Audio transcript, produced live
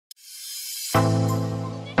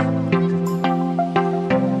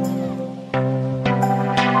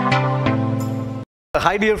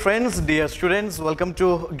Hi dear friends, dear students, welcome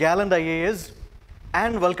to Gallant IAS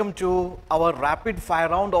and welcome to our rapid fire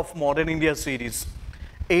round of Modern India series.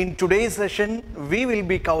 In today's session, we will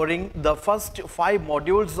be covering the first 5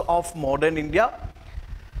 modules of Modern India.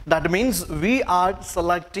 That means we are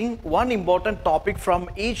selecting one important topic from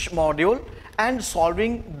each module and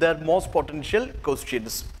solving their most potential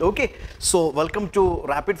questions. Okay, so welcome to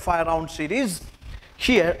rapid fire round series.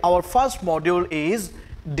 Here our first module is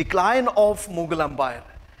Decline of Mughal Empire.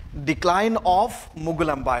 Decline of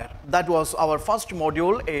Mughal Empire. That was our first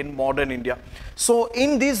module in Modern India. So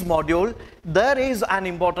in this module, there is an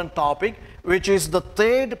important topic which is the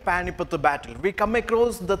third Panipat battle. We come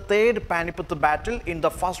across the third Panipat battle in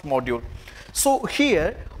the first module. So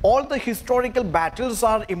here, all the historical battles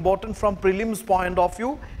are important from prelims point of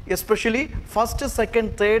view, especially first,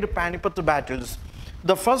 second, third Panipat battles.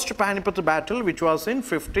 The first Panipat battle which was in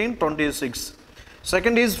 1526.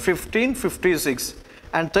 Second is 1556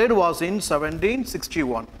 and third was in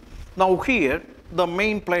 1761. Now here the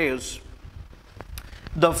main players.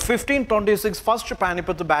 The 1526 first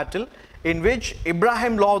Panipat battle, in which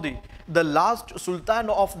Ibrahim Lodi, the last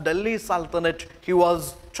Sultan of Delhi Sultanate, he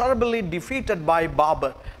was terribly defeated by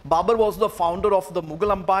Babur. Babur was the founder of the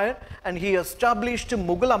Mughal Empire and he established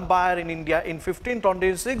Mughal Empire in India in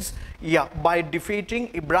 1526 by defeating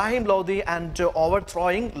Ibrahim Lodi and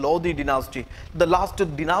overthrowing Lodi dynasty. The last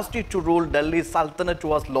dynasty to rule Delhi Sultanate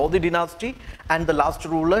was Lodi dynasty, and the last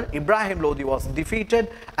ruler Ibrahim Lodi was defeated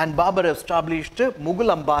and Babur established Mughal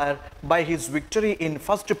Empire by his victory in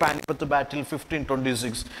first Panipat battle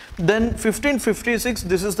 1526. Then 1556,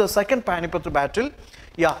 this is the second Panipat battle,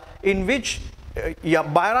 in which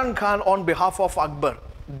Bayran Khan on behalf of Akbar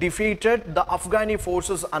defeated the Afghani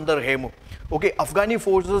forces under Hemu. Okay, Afghani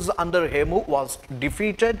forces under Hemu was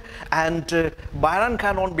defeated and Bayran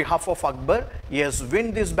Khan on behalf of Akbar,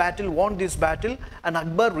 won this battle and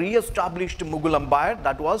Akbar re-established Mughal Empire.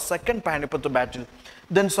 That was second Panipat battle.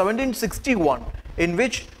 Then 1761, in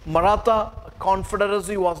which Maratha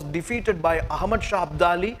Confederacy was defeated by Ahmad Shah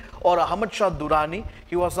Abdali or Ahmad Shah Durrani.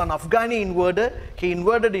 He was an Afghani invader. He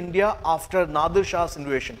invaded India after Nadir Shah's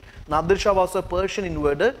invasion. Nadir Shah was a Persian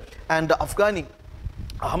invader and Afghani.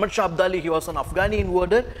 Ahmad Shah Abdali, he was an Afghani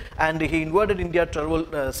invader and he invaded India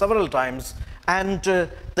several times. And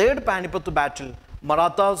third Panipat battle,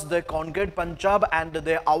 Marathas, they conquered Punjab and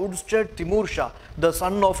they ousted Timur Shah, the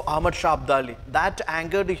son of Ahmad Shah Abdali. That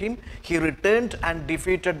angered him. He returned and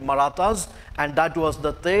defeated Marathas, and that was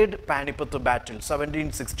the third Panipat battle,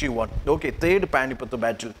 1761. Okay, third Panipat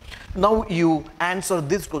battle. Now you answer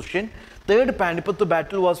this question. Third Panipat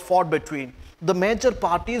battle was fought between the major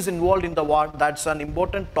parties involved in the war. That's an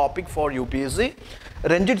important topic for UPSC.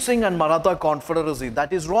 Ranjit Singh and Maratha Confederacy.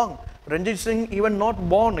 That is wrong. Ranjit Singh even not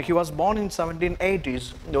born. He was born in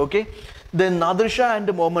 1780s. Okay. Then Nadir Shah and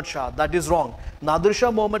Muhammad Shah. That is wrong. Nadir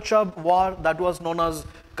Shah Muhammad Shah war, that was known as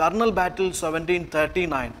Karnal Battle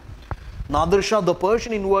 1739. Nadir Shah, the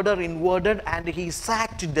Persian invader, invaded and he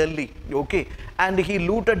sacked Delhi. Okay. And he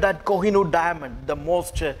looted that Kohinoor diamond, the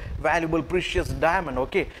most valuable, precious diamond.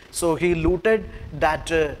 Okay. So he looted that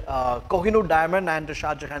Kohinoor diamond and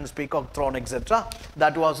Shah Jahan's peacock throne, etc.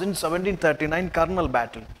 That was in 1739 Karnal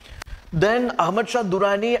Battle. Then Ahmad Shah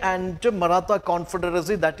Durrani and Maratha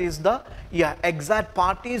Confederacy, that is the exact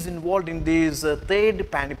parties involved in this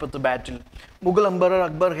third Panipat battle. Mughal Emperor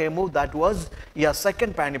Akbar Hemu, that was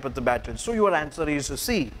second Panipat battle. So your answer is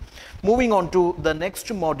C. Moving on to the next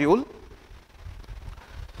module.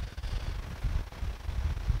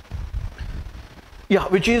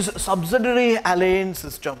 Which is subsidiary alliance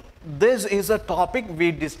system. This is a topic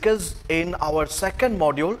we discussed in our second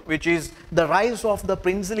module, which is the rise of the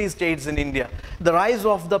princely states in India. The rise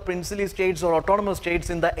of the princely states or autonomous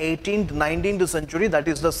states in the 18th, 19th century. That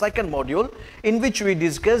is the second module, in which we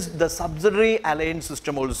discussed the subsidiary alliance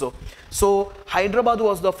system also. So Hyderabad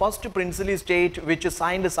was the first princely state which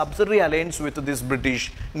signed a subsidiary alliance with this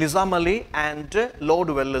British, Nizam Ali and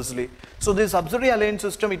Lord Wellesley. So this subsidiary alliance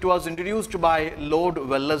system, it was introduced by Lord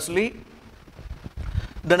Wellesley.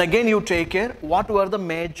 Then again you take care, what were the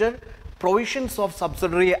major provisions of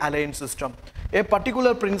subsidiary alliance system? A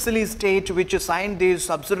particular princely state which signed this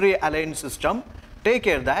subsidiary alliance system, take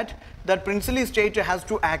care that that princely state has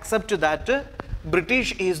to accept that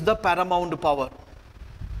British is the paramount power.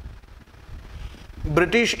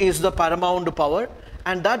 British is the paramount power,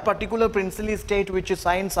 and that particular princely state which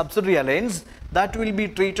signed subsidiary alliance, that will be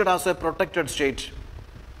treated as a protected state.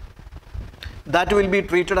 That will be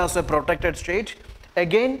treated as a protected state.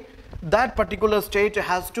 Again, that particular state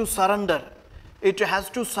has to surrender. It has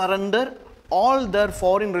to surrender all their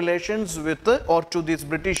foreign relations with or to this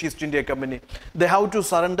British East India Company. They have to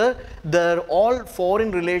surrender their all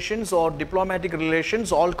foreign relations or diplomatic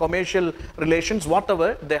relations, all commercial relations,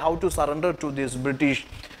 whatever, they have to surrender to this British.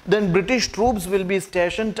 Then British troops will be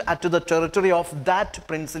stationed at the territory of that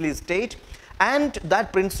princely state, and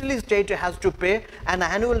that princely state has to pay an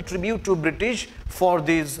annual tribute to British for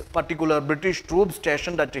these particular British troops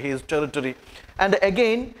stationed at his territory. And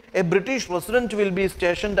again, a British resident will be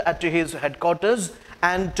stationed at his headquarters,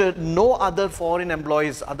 and no other foreign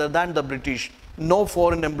employees other than the British. No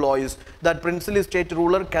foreign employees. That princely state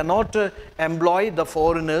ruler cannot employ the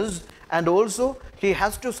foreigners, and also he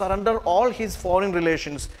has to surrender all his foreign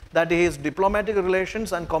relations, that is diplomatic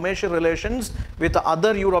relations and commercial relations with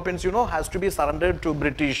other Europeans, has to be surrendered to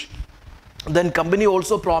British. Then company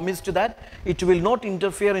also promised that it will not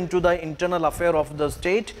interfere into the internal affair of the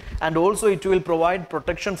state, and also it will provide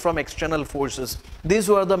protection from external forces. These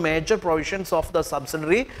were the major provisions of the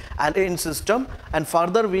subsidiary alliance system, and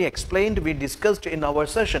further we discussed in our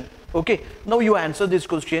session. Okay, now you answer this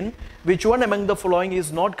question. Which one among the following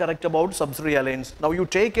is not correct about subsidiary alliance? Now you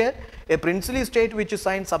take a princely state which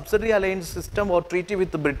signs subsidiary alliance system or treaty with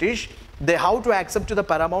the British. They have to accept the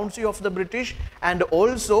paramountcy of the British, and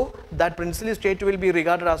also that princely state will be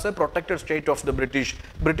regarded as a protected state of the British.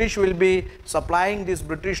 British will be supplying these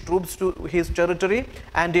British troops to his territory,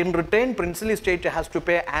 and in return princely state has to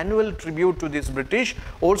pay annual tribute to this British.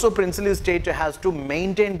 Also princely state has to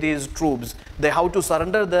maintain these troops. They have to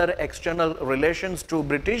surrender their external relations to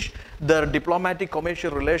British, their diplomatic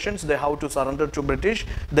commercial relations they have to surrender to British.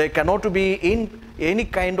 They cannot be in any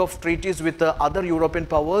kind of treaties with other European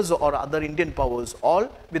powers or other Indian powers, all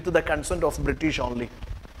with the consent of British only.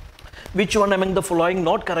 Which one among the following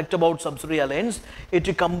not correct about subsidiary alliance?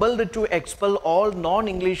 It compelled to expel all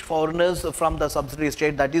non-English foreigners from the subsidiary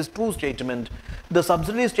state. That is true statement. The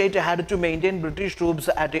subsidiary state had to maintain British troops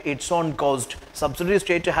at its own cost. Subsidiary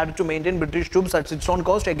state had to maintain British troops at its own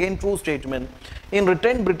cost. Again, true statement. In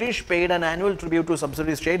return, British paid an annual tribute to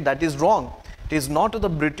subsidiary state. That is wrong. It is not the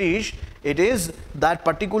British. It is that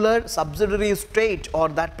particular subsidiary state or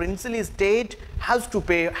that princely state had to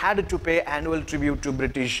pay annual tribute to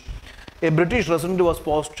British. A British resident was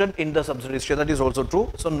posted in the subsidiary state. That is also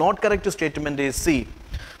true. So, not correct statement is C.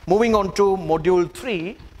 Moving on to module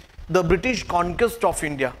 3, the British conquest of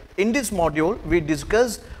India. In this module, we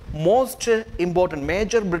discuss most important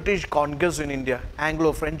major British conquests in India.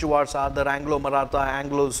 Anglo-French wars are there, Anglo-Maratha,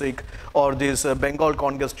 Anglo-Sikh, or this Bengal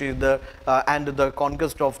conquest is there, and the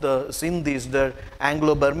conquest of the Sindh is there,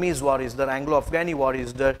 Anglo-Burmese war is there, Anglo-Afghani war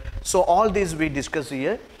is there. So, all these we discuss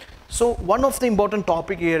here. So, one of the important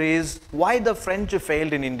topic here is why the French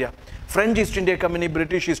failed in India. French East India Company,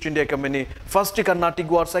 British East India Company, first Carnatic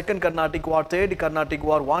War, second Carnatic War, third Carnatic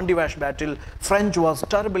War, Vandivash battle, French was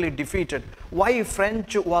terribly defeated. Why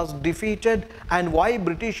French was defeated and why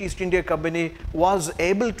British East India Company was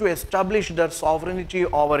able to establish their sovereignty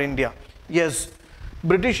over India? Yes,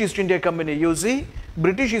 British East India Company, you see,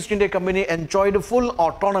 British East India Company enjoyed full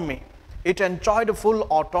autonomy. It enjoyed full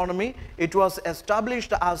autonomy. It was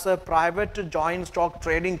established as a private joint stock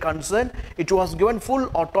trading concern. It was given full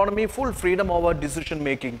autonomy, full freedom over decision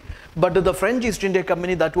making. But the French East India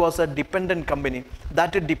Company, that was a dependent company.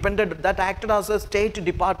 That acted as a state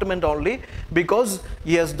department only, because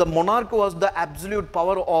yes, the monarch was the absolute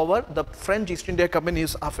power over the French East India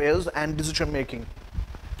Company's affairs and decision making.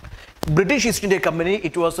 British East India Company,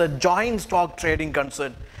 it was a joint stock trading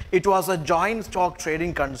concern. It was a joint stock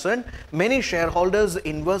trading concern. Many shareholders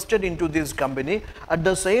invested into this company. At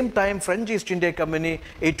the same time, French East India Company,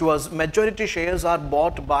 it was majority shares are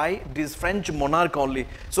bought by this French monarch only.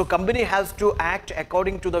 So, company has to act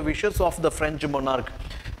according to the wishes of the French monarch.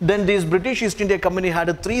 Then this British East India Company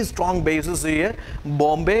had 3 strong bases here,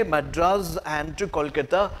 Bombay, Madras and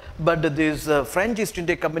Kolkata. But this French East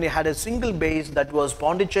India Company had a single base, that was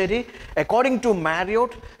Pondicherry. According to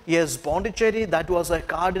Marriott, yes, Pondicherry, that was a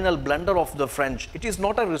cardinal blunder of the French. It is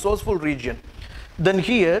not a resourceful region. Then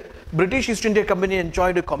here, British East India Company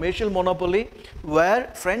enjoyed a commercial monopoly,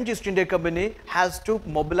 where French East India Company has to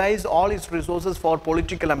mobilize all its resources for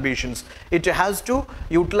political ambitions. It has to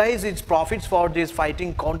utilize its profits for this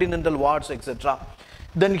fighting continental wars, etc.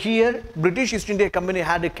 Then here, British East India Company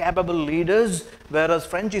had a capable leaders, whereas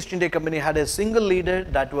French East India Company had a single leader,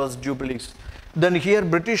 that was Duplessis. Then here,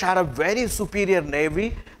 British had a very superior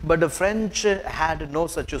navy, but the French had no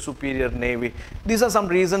such a superior navy. These are some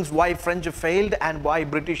reasons why French failed and why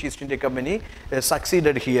British East India Company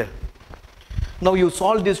succeeded here. Now you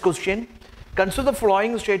solve this question. Consider the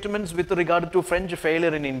following statements with regard to French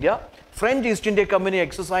failure in India. French East India Company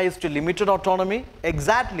exercised limited autonomy.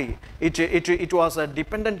 Exactly. It was a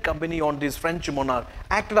dependent company on this French monarch,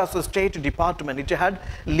 acted as a state department. It had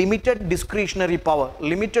limited discretionary power,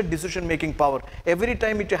 limited decision-making power. Every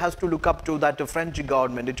time it has to look up to that French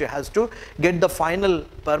government. It has to get the final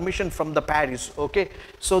permission from the Paris. Okay.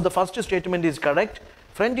 So the first statement is correct.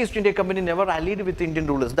 French East India Company never allied with Indian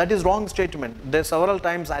rulers. That is wrong statement. They several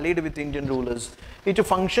times allied with Indian rulers. It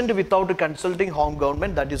functioned without consulting home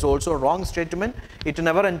government. That is also a wrong statement. It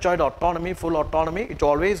never enjoyed autonomy, full autonomy. It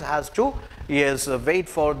always has to, yes, wait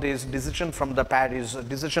for this decision from the Paris,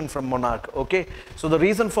 decision from monarch. Okay. So the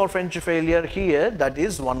reason for French failure here, that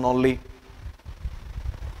is one only.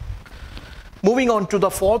 Moving on to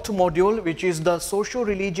the fourth module, which is the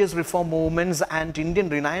socio-religious reform movements and Indian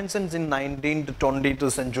Renaissance in 19th to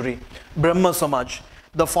 20th century. Brahma Samaj.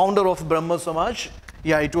 The founder of Brahma Samaj,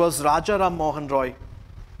 yeah, it was Rajaram Mohan Roy.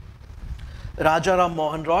 Rajaram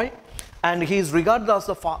Mohan Roy, and he is regarded as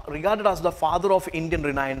the father of Indian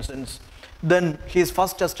Renaissance. Then his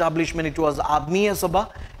first establishment, it was Agniya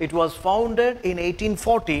Sabha. It was founded in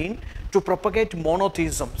 1814 to propagate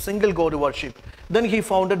monotheism, single god worship. Then he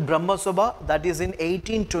founded Brahma Sabha, that is in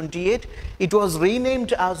 1828. It was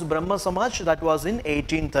renamed as Brahma Samaj, that was in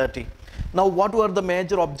 1830. Now, what were the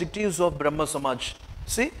major objectives of Brahma Samaj?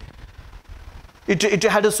 See, it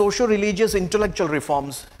had a socio-religious intellectual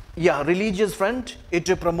reforms. Yeah, religious front,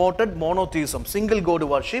 it promoted monotheism, single god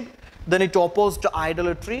worship. Then it opposed to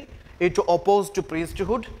idolatry. It opposed to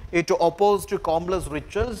priesthood, it opposed to complex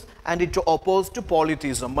rituals, and it opposed to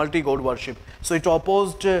polytheism, multi-god worship. So it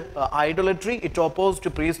opposed idolatry, it opposed to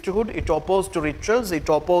priesthood, it opposed to rituals, it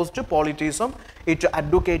opposed to polytheism, it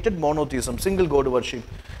advocated monotheism, single god worship.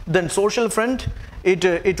 Then social front, it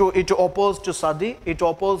opposed to sati, it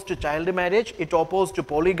opposed to child marriage, it opposed to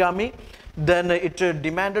polygamy. Then it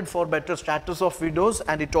demanded for better status of widows,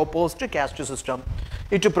 and it opposed to caste system.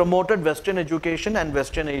 It promoted Western education and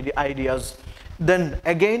Western ideas. Then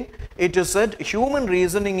again, it is said human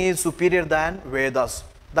reasoning is superior than Vedas.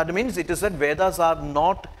 That means it is said Vedas are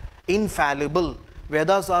not infallible.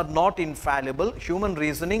 Vedas are not infallible. Human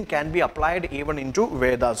reasoning can be applied even into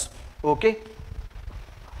Vedas. Okay.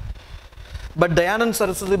 But Dayanand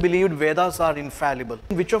Saraswati believed Vedas are infallible.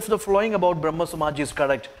 Which of the following about Brahma Samaj is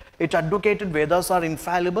correct? It advocated Vedas are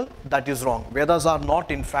infallible. That is wrong. Vedas are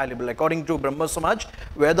not infallible. According to Brahma Samaj,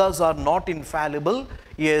 Vedas are not infallible.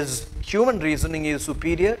 Yes, human reasoning is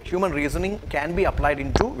superior. Human reasoning can be applied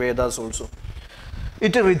into Vedas also.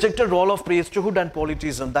 It rejected role of priesthood and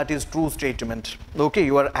polytheism. That is true statement. Okay,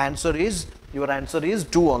 your answer is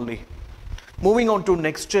 2 only. Moving on to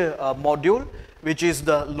next module, which is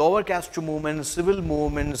the lower caste movements, civil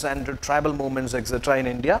movements, and tribal movements, etc. in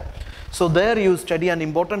India. So there you study an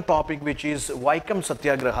important topic, which is Vaikam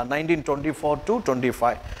Satyagraha, 1924 to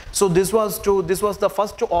 25. So this was the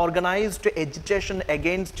first organized agitation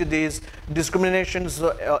against these discriminations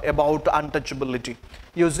about untouchability.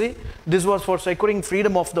 You see, this was for securing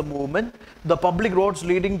freedom of the movement. The public roads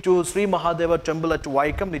leading to Sri Mahadeva temple at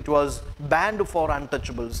Vaikam, it was banned for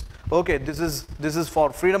untouchables. Okay, this is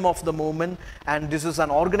for freedom of the movement, and this is an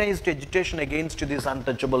organized agitation against this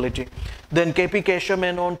untouchability. Then KP Keshav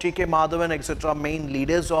Menon, TK Madhavan, etc. main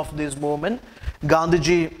leaders of this movement.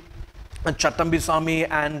 Gandhiji, Chattambi Swami,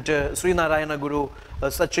 and Sri Narayana Guru,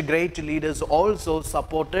 such great leaders also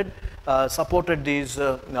supported these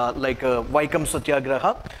Vaikam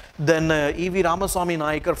Satyagraha. Then E.V. Ramaswamy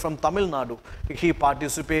Nayakar from Tamil Nadu, he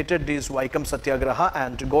participated this Vaikam Satyagraha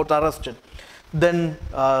and got arrested. Then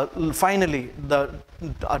finally the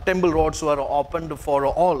temple roads were opened for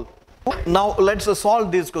all. Now let's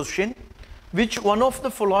solve this question. Which one of the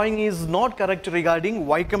following is not correct regarding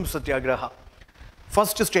Vaikam Satyagraha?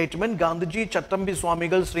 First statement, Gandhiji, Chattambi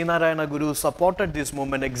Swamigal, Sri Narayana Guru supported this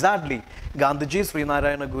movement. Exactly. Gandhiji, Sri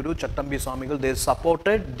Narayana Guru, Chattambi Swamigal, they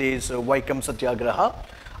supported this Vaikam Satyagraha.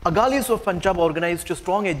 Agalis of Punjab organized a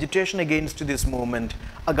strong agitation against this movement.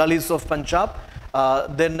 Agalis of Punjab,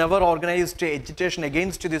 they never organized agitation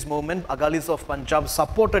against this movement. Agalis of Punjab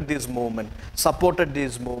supported this movement.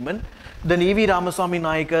 Then E.V. Ramaswamy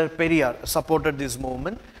Nayakar, Periyar supported this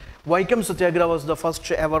movement. Vaikam Satyagraha was the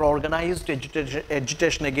first ever organized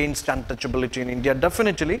agitation against untouchability in India,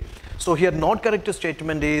 definitely. So here not correct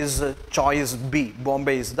statement is choice B.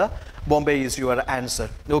 Bombay is your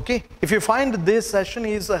answer. Okay. If you find this session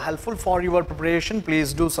is helpful for your preparation,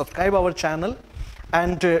 please do subscribe our channel,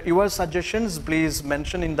 and your suggestions please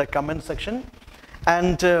mention in the comment section.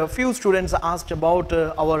 And few students asked about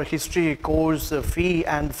our history course fee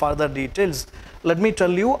and further details. Let me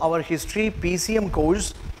tell you, our history PCM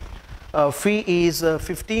course fee is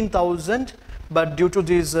 15,000, but due to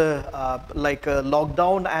these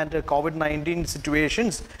lockdown and COVID-19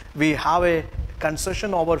 situations, we have a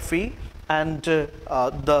concession over fee, and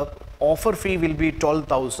the offer fee will be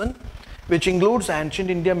 12,000, which includes Ancient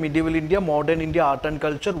India, Medieval India, Modern India, Art and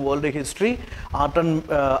Culture, World History, Art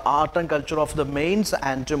and Culture of the mains,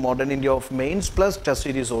 and Modern India of mains, plus test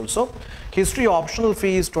series also. History optional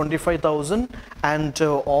fee is 25,000 and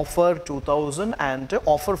offer 2,000, and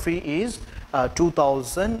offer fee is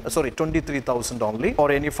 23,000 only.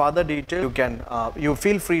 For any further detail, you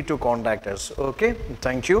feel free to contact us. Okay,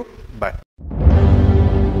 thank you. Bye.